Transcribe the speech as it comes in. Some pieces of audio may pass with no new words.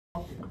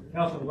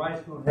Councilman Rice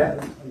going to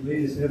have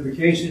lead us in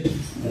invocation,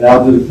 and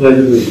I'll do the pledge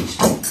of allegiance.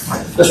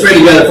 Let's pray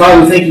together.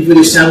 Father, we thank you for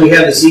this time we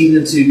have this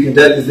evening to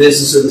conduct the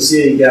business of the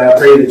city. God, I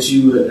pray that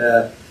you would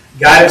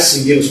guide us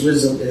and give us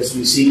wisdom as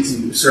we seek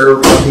to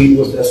serve our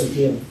people as best we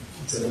can.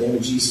 In the name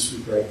of Jesus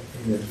we pray.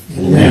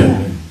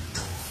 Amen.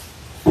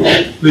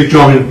 Amen. Please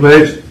join me in the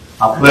pledge.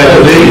 I pledge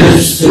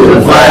allegiance to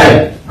the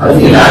flag of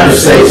the United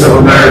States of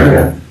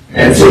America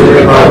and to the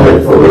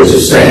republic for which it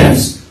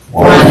stands,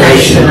 one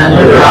nation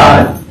under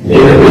God,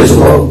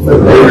 indivisible,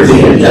 with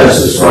liberty and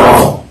justice for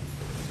all.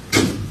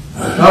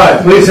 All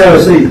right, please have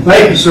a seat.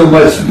 Thank you so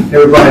much,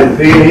 everybody, for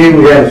being here.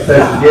 We have a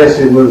special guest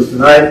here with us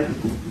tonight.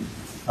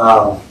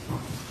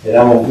 And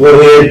I'm going to go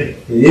ahead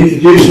and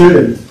introduce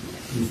you,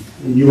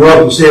 and you're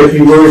welcome to say a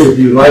few words if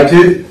you'd like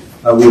to.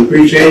 We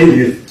appreciate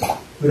it.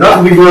 We're not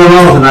going to be going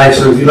on tonight,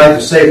 so if you'd like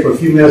to say for a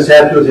few minutes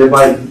afterwards,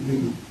 everybody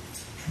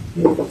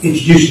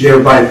introduce you to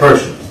everybody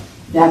personally.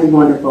 That'd be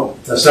wonderful.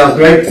 That sounds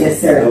great? Yes,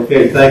 sir.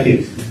 Okay, thank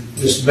you.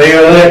 Mr.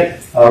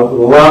 Mayor-elect,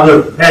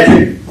 Rhonda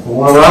Patrick from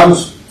Warner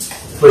Robins,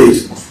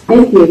 please.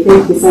 Thank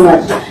you so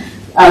much.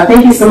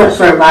 Thank you so much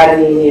for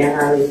inviting me here,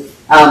 Harley.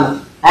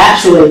 I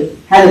actually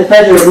had the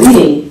pleasure of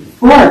meeting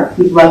 4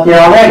 people up there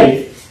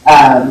already,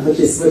 which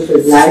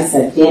was nice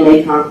at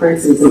GMA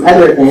conference and some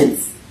other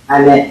events.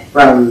 I met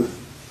from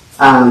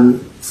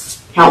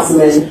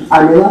Councilman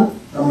Armula,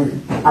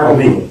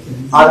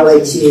 all the way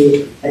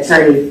to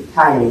Attorney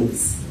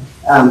Tynes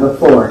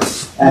before.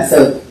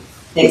 So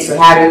thanks for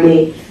having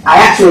me. I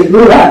actually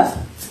grew up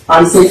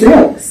on Century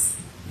Oaks.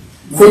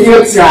 Century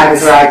Oaks Drive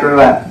is where I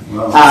grew up.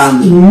 Wow.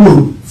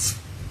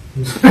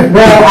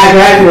 Well, I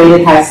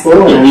graduated high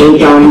school and I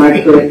moved on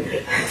much quicker.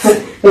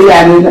 But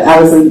yeah, I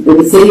was in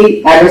the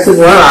city address was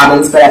Warner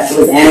Robins, but it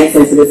was annexed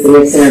into the city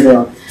of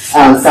Centerville.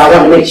 So I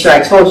want to make sure I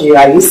told you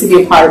I used to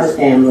be a part of the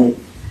family.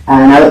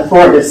 And I look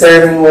forward to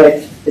serving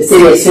with the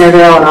city of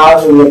Centerville and all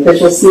of the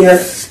officials here,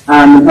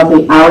 and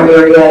helping our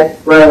area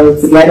grow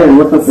together and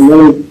work on some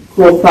really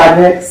cool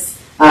projects.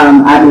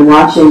 I've been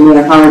watching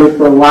Mayor Harley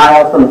for a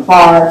while from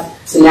afar,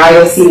 so now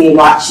you'll see me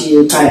watch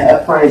you kind of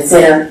up front and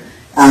center.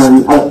 I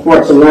look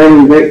forward to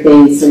learning great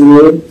things from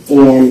you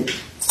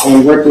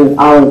and working with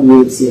all of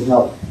you to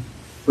help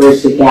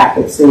bridge the gap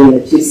between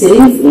the 2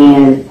 cities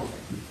and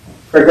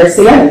progress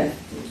together.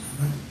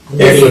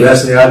 Excellent.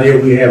 That's the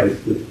idea we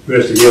have, to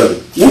progress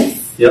together.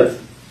 Yes. Yep.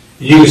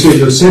 You can see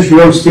the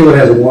Century Oaks still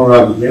has a Warner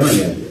Robins mailing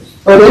address.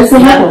 Oh, there's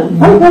another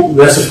one. Okay.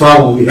 That's a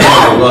problem we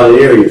have in a lot of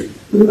areas.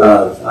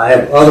 I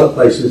have other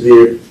places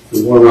here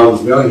with Warner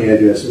Robins mailing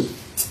addresses.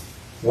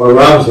 Warner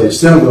Robins has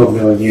Centerville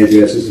mailing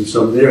addresses in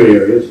some of their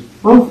areas.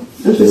 Oh,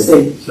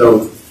 interesting.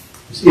 So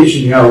it's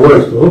interesting how it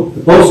works. But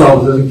the post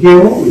office doesn't care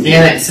what we do.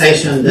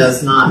 Annexation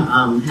does not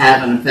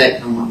have an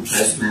effect on what the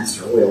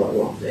postmaster will or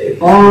won't do.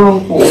 Oh,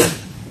 okay.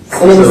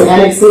 And it was an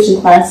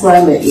annexation class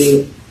where I met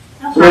you.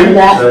 Remember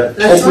that?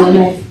 That's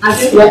right. I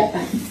do.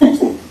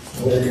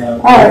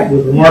 Yep.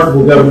 With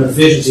remarkable government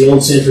efficiency on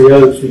Century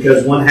Oaks,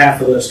 because one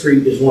half of the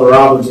street is Warner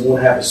Robins and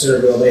one half is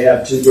Centerville, they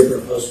have 2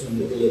 different postmen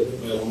that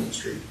live on the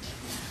street.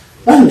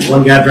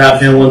 One guy drives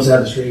down one side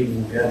of the street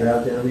and one guy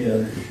drives down the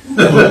other.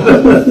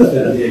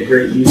 That'd be a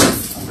great use.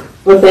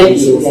 Well, thank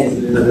you.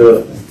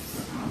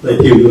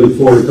 Thank you. We look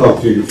forward to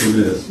talking to you in a few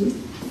minutes.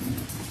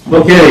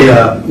 Okay,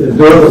 there are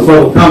no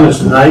public comments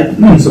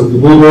tonight, so we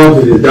move on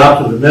to the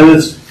adoption of the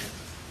minutes.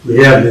 We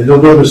have the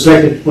November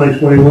 2nd,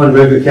 2021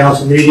 regular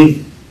council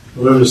meeting,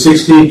 November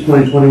 16th,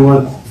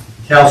 2021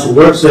 council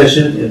work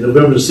session, and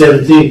November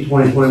 17th,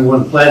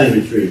 2021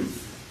 planning retreat.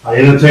 I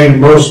entertain a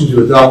motion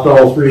to adopt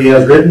all 3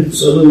 as written.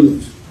 So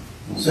moved.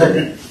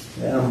 Second.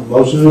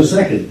 Motion and a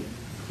second.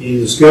 Any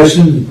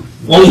discussion?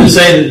 I wanted to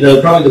say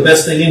that probably the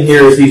best thing in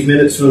here is these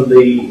minutes from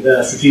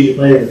the strategic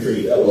planning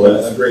retreat. That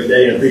was a great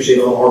day. I appreciate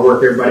all the hard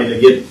work everybody to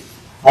get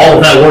all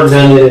of that work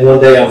done in one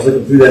day. I was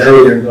looking through that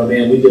earlier and going,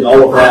 man, we did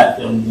all of that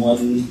in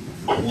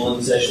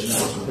one session.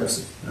 That was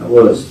impressive. That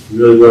was. It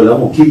really was. I'm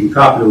going to keep a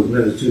copy of those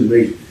minutes too to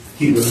make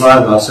keep in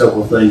mind about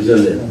several things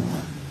in there.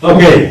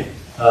 Okay.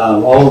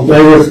 All in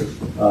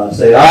favor,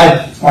 say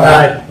aye.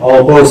 Aye. All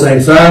opposed, same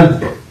sign.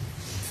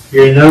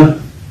 Hearing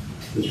none,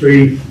 the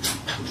 3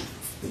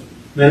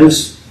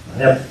 minutes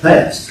have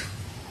passed.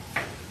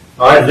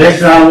 All right,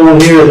 next item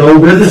on here is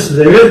old business.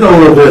 There is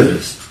no old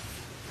business.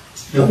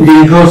 We're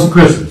getting close to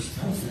Christmas.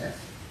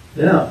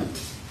 Yeah.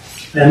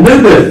 And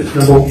new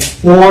business. Number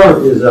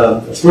 4 is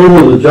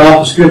approval of the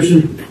job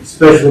description,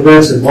 special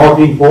events and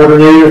marketing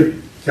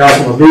coordinator,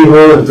 Councilman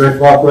Beaver, and Director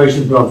of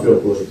Operations,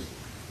 Brumfield, please.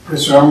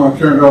 Yes, sir. I'm going to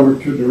turn it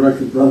over to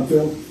Director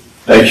Brumfield.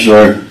 Thanks,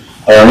 sir.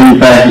 In your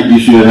packet, you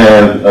should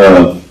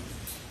have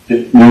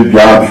new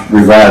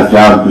revised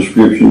job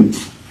description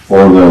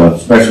for the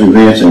special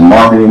events and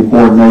marketing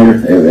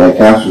coordinator at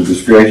council's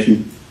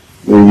discretion.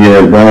 We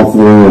have gone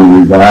through and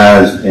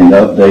revised and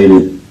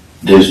updated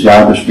this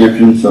job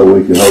description so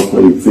we can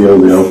hopefully fill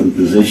the open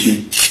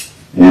position.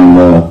 And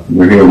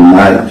we're here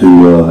tonight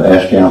to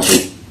ask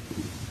council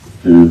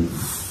to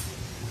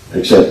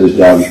accept this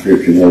job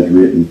description as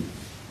written,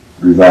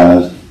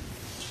 revised.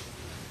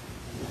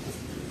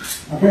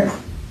 Okay.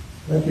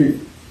 Thank you.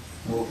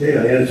 Okay,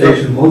 I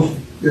entertain a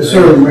motion. Yes,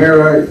 sir,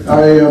 Mayor,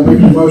 I make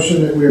a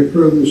motion that we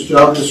approve this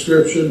job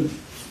description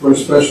for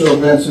special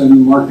events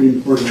and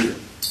marketing coordinator.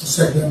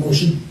 Second that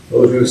motion.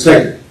 Motion and a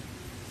second.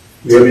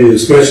 Do you have any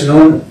discussion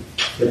on it?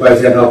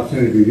 Everybody's had an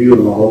opportunity to review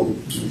them, I hope.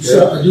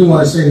 So I do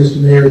want to say,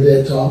 Mr. Mayor,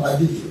 that I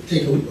did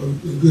take a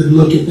good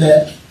look at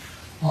that,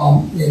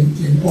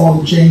 and all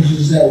the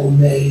changes that were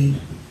made.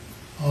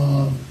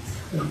 I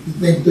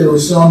think there were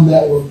some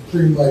that were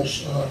pretty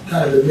much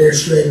kind of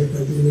administrative,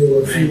 but then there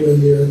were a few in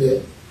there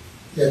that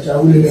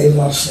really made a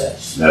lot of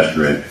sense. That's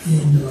correct.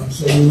 And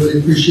so we really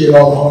appreciate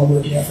all the hard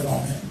work and effort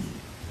on that.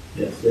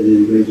 Yes, they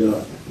did a great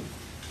job.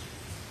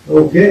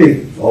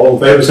 Okay, all in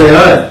favor say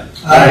aye.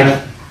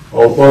 Aye.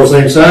 All opposed,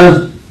 same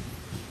sign.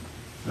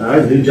 All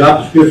right, new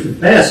job description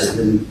passes.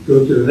 And we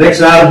go to the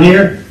next item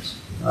here.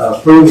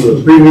 Approval of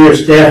the premier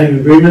staffing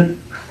agreement.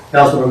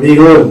 Councilman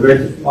Amigo and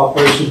Director of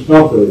Operations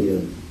Bronco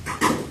again.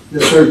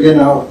 Yes, sir, again,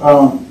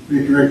 I'll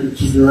be directed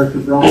to Director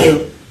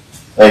Bronco.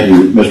 Thank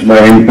you, Mr.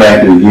 Mayor. In your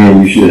packet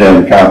again, you should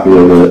have a copy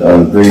of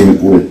the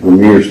agreement with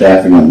Premier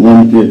Staffing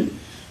Unlimited.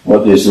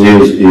 What this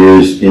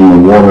is in the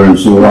water and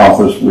sewer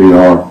office, we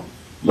are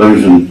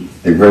losing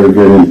a very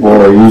good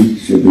employee.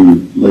 Should be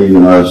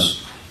leaving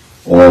us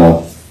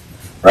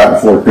right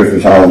before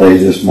Christmas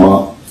holidays this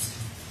month.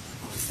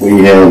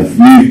 We have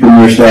used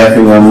Premier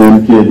Staffing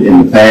Unlimited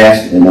in the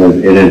past, and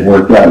it has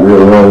worked out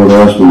real well with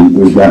us.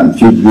 We've gotten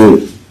two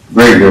good,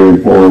 very good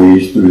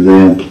employees through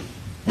them,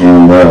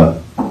 and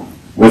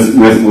with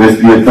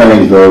good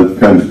things though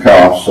comes a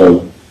cost.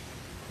 So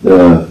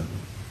the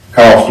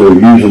cost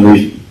of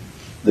using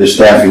this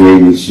staffing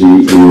agency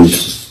is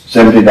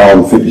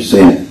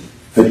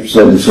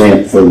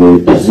 $70.57 for the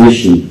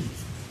position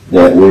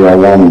that we are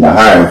wanting to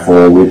hire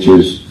for, which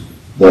is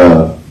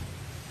the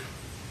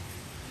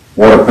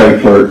water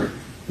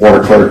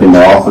clerk in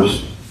the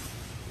office.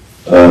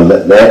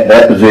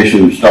 That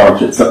position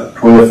starts at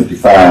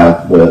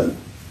 $12.55, but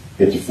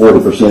it's a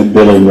 40%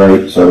 billing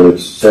rate, so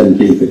it's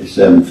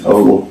 $17.57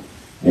 total,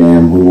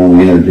 and we want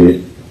to enter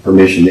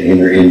permission to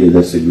enter into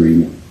this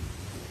agreement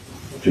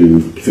to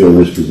fill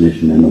this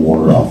position in the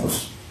water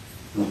office.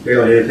 Okay,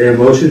 I'll entertain a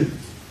motion.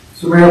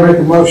 So Mayor, I make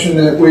a motion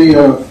that we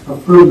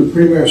approve the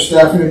premier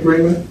staffing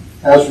agreement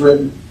as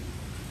written.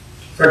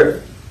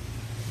 Second.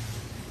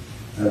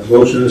 I have a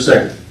motion and a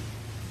second.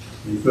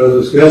 Any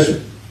further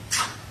discussion?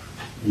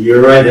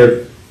 You're right,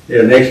 they're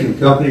an excellent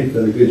company,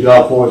 done a good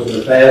job for us in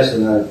the past,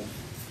 and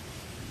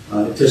I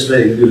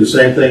anticipate to do the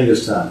same thing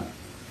this time.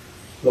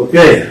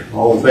 Okay,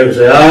 all in favor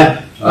say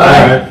aye.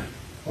 Aye.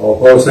 All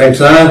opposed, same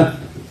sign.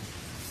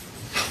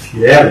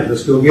 You have it,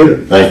 let's go get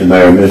it. Thank you,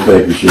 Mayor. Ms.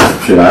 Baker,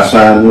 should I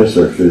sign this,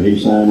 or should he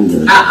sign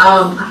it? Or? I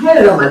had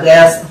it on my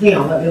desk. Hang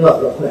on, let me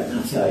look real quick and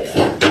I'll tell you.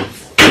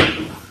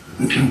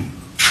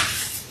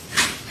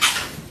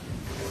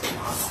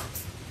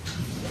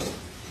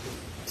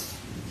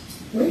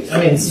 I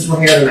mean, since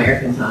we're here at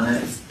American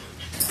time,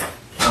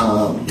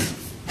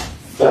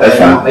 That's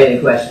fine. Any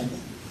questions?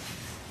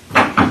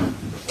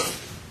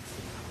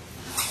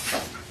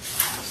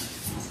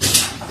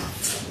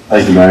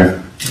 Thank you,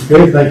 Mayor.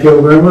 Okay, thank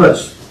you very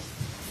much.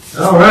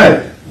 All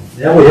right,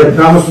 now we have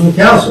comments from the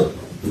council.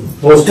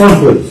 Postpone,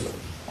 please.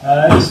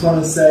 I just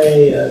want to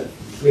say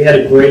we had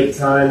a great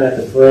time at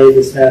the parade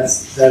this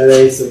past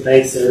Saturday, so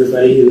thanks to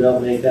everybody who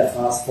helped make that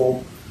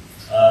possible.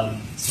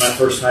 It's my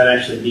first time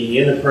actually being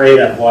in the parade.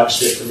 I've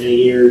watched it for many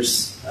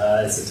years.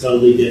 It's a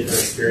totally different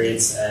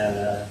experience,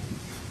 and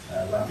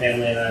my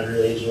family and I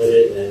really enjoyed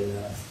it, and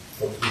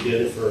hope to be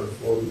doing it for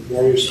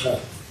more years to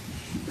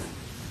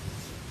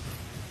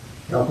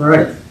come. All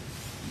right.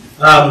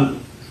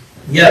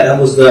 Yeah, that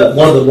was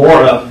one of the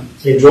more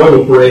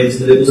enjoyable parades,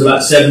 but it was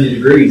about 70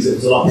 degrees. It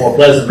was a lot more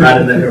pleasant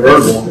riding that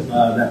convertible,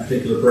 that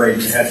particular parade,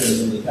 than it had been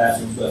in the past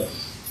ones. But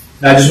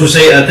I just want to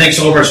say thanks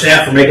to all of our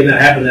staff for making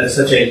that happen. That's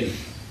such it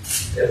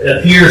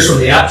appears from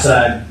the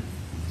outside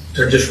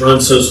to just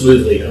run so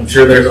smoothly. I'm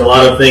sure there's a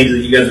lot of things that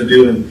you guys are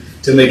doing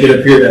to make it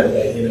appear that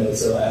way,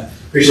 So I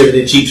appreciate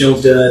everything Chief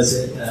Jones does,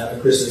 and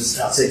Chris is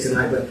out sick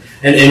tonight,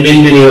 and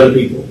many other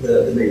people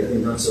that make it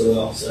run so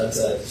well. So that's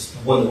just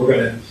one that we're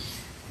gonna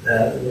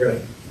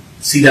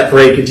see that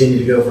parade continue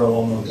to go for a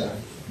long time.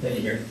 Thank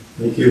you, Gary.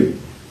 Thank you.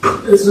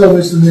 So,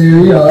 Mr.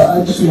 Mayor,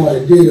 I just want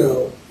to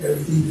ditto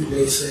everything that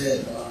they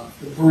said.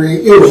 The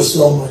parade, it was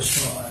so much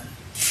fun.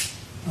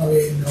 I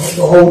mean,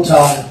 the whole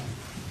time,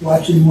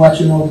 watching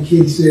all the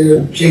kids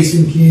there,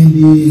 chasing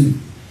candy,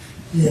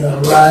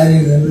 and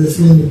riding and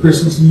listening to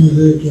Christmas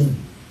music and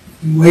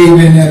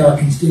waving at our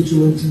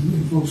constituents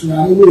and folks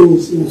around. It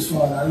was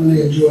fun. I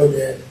really enjoyed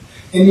that.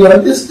 And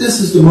this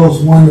is the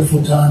most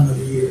wonderful time of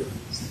the year.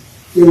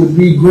 It would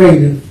be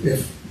great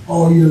if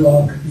all year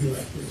long could be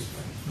like this,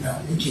 but no,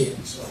 it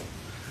can't. So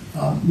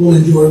we'll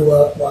enjoy it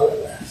while it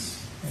lasts.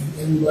 And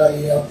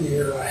everybody out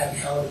there, happy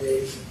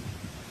holidays and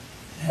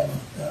have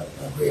a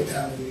great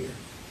time of the year.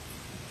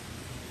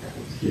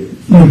 Thank you.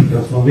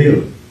 Councilman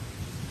Beal.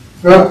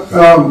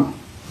 Well,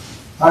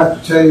 I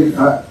have to tell you,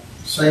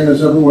 same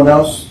as everyone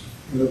else,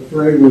 the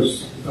parade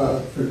was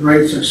a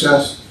great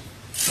success.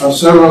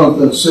 several of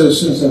the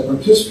citizens that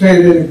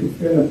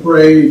participated in the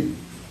parade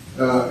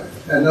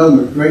had nothing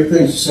but great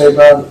things to say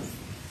about it.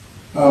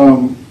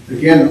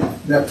 Again,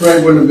 that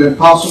parade wouldn't have been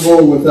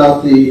possible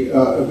without the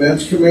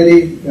events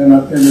committee and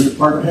the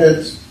department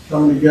heads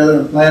coming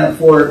together and planning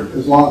for it.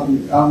 As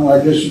long, I don't know,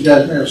 I guess you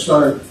guys may have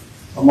started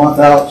a month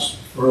out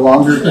or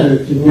longer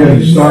to get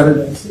it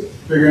started,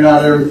 figuring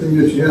out everything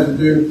that you had to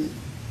do.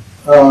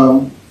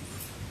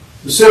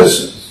 The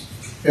citizens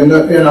and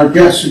our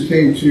guests who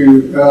came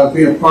to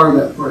be a part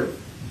of that parade.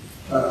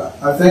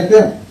 I thank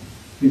them,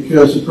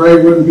 because the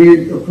parade wouldn't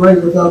be a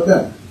parade without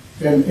them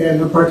and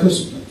the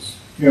participants.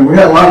 You know, we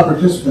had a lot of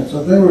participants. I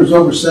think there was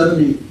over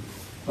 70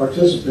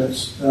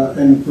 participants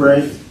in the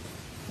parade,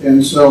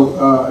 and so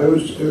it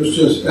was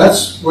just,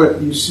 that's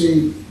what you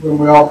see when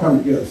we all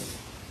come together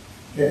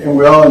and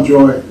we all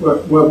enjoy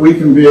what we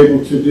can be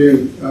able to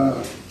do,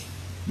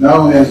 not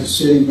only as a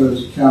city but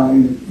as a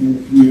county and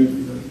the community.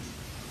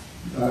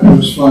 It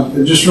was fun.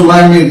 It just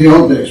reminded me of the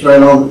old days,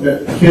 right? All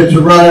the kids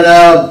are running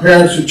out, the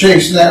parents are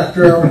chasing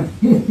after them.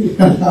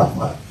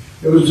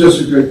 It was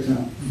just a great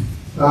time.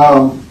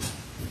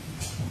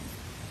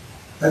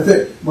 I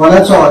think, well,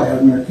 that's all I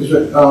have, Mayor,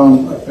 because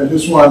I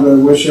just wanted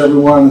to wish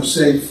everyone a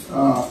safe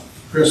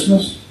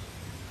Christmas.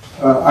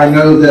 I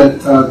know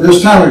that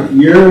this time of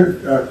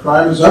year,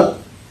 crime is up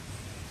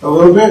a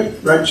little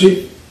bit, right,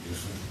 Chief?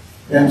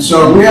 And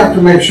so we have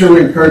to make sure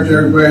we encourage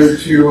everybody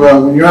to,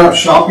 when you're out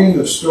shopping,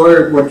 to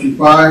store what you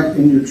buy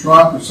in your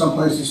trunk or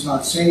someplace it's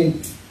not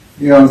seen.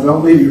 You know,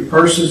 don't leave your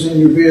purses in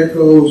your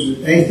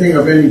vehicles. Anything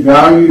of any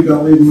value,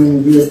 don't leave them in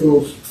your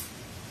vehicles.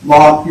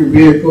 Lock your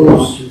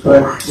vehicles,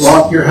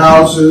 lock your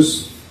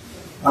houses.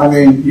 I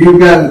mean, you've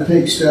got to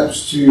take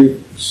steps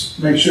to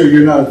make sure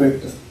you're not a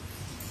victim.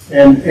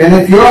 And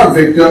if you are a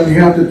victim, you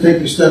have to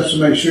take the steps to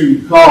make sure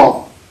you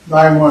call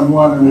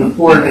 911 and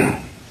report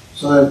it,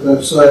 so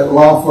that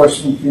law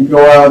enforcement can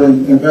go out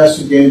and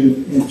investigate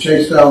and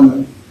chase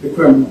down the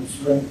criminals.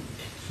 Right?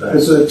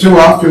 Because too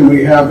often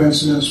we have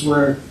incidents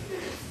where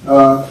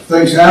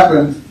things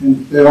happen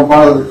and they don't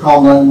bother to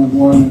call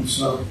 911. And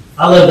so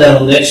I love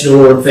that on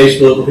Nextdoor and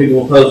Facebook where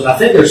people will post, I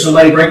think there's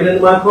somebody breaking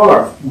into my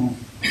car.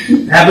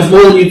 It happens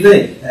more than you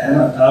think. And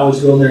I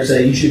always go in there and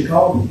say, you should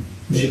call them.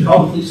 You should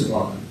call the police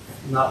department,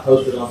 not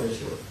post it on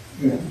Facebook.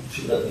 Yeah. You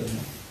should let them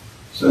know.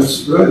 So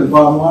it's really the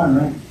bottom line,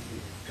 right?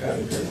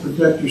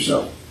 Protect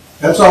yourself.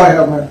 That's all I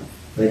have, man.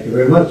 Thank you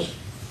very much.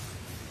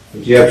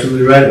 But you're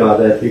absolutely right about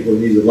that. People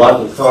need to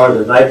lock their cars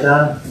at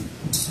nighttime,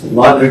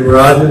 lock their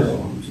garages.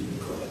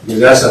 Because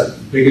that's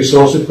the biggest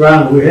source of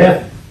crime we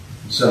have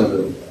in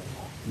Somerville. It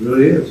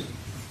really is.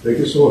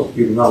 Biggest source.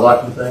 People not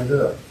locking things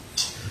up.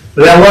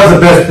 But that was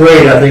the best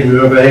parade I think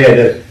we've ever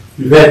had.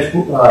 We've had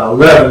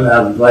 11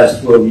 out of the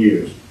last 12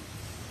 years.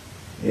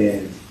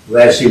 And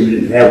last year we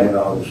didn't have one,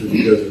 obviously,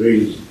 because of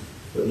reasons.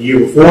 But the year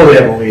before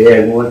that, when we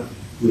had one,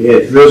 we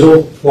had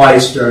drizzle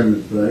twice during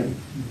the thing.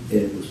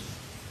 And it was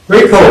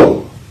pretty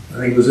cold. I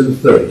think it was in the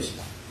 30s.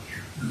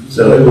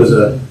 So it was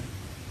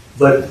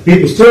but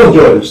people still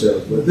enjoyed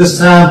themselves. But this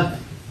time,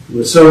 it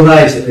was so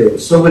nice that there were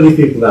so many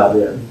people out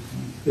there.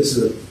 This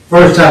is the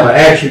first time I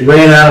actually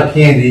ran out of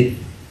candy.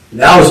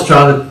 And I was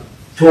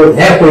toward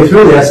halfway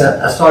through this,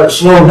 I started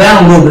slowing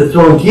down a little bit,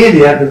 throwing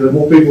candy out because there were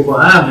more people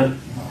behind me.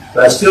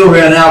 But I still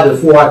ran out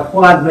before I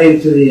quite made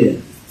it to the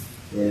end.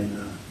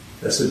 And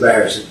that's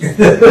embarrassing.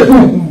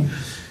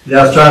 And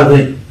I was trying to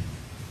think.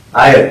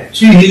 I had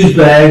 2 huge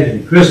bags,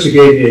 and Krista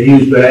gave me a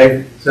huge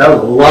bag. So that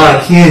was a lot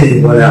of candy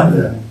that went out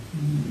there.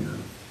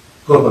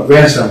 Of course, my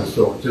grandson was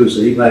throwing too,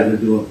 so he might have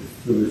been doing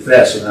a little bit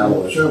faster than I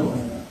was.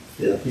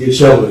 Yeah, he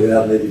shoveled it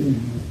out maybe.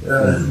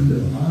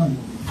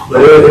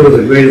 But it was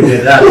a great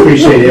event. I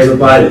appreciate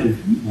everybody.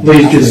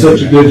 Police did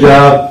such a good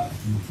job.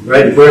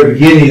 Right at the very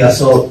beginning, I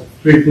saw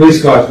 3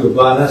 police cars go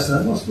by, and I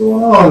said, what's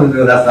going on? And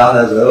then I found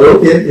out, I said,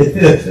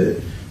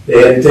 okay. They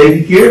had to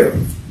take care of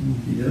them.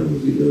 You know,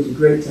 it was a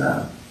great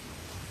time.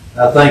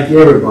 I thank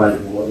everybody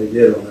for what they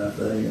did on that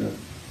thing.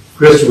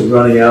 Chris was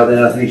running out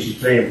there. I think she's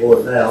paying for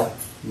it now.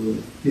 We're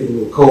getting a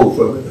little cold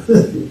from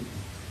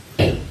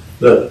it.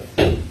 But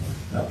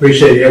I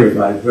appreciate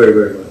everybody very,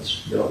 very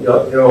much. You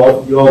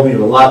all mean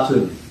a lot to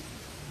me.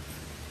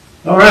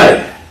 All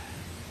right.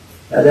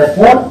 At that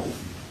point,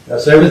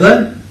 that's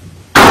everything.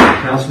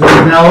 Council meeting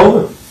is now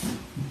over.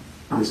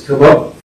 Just come up.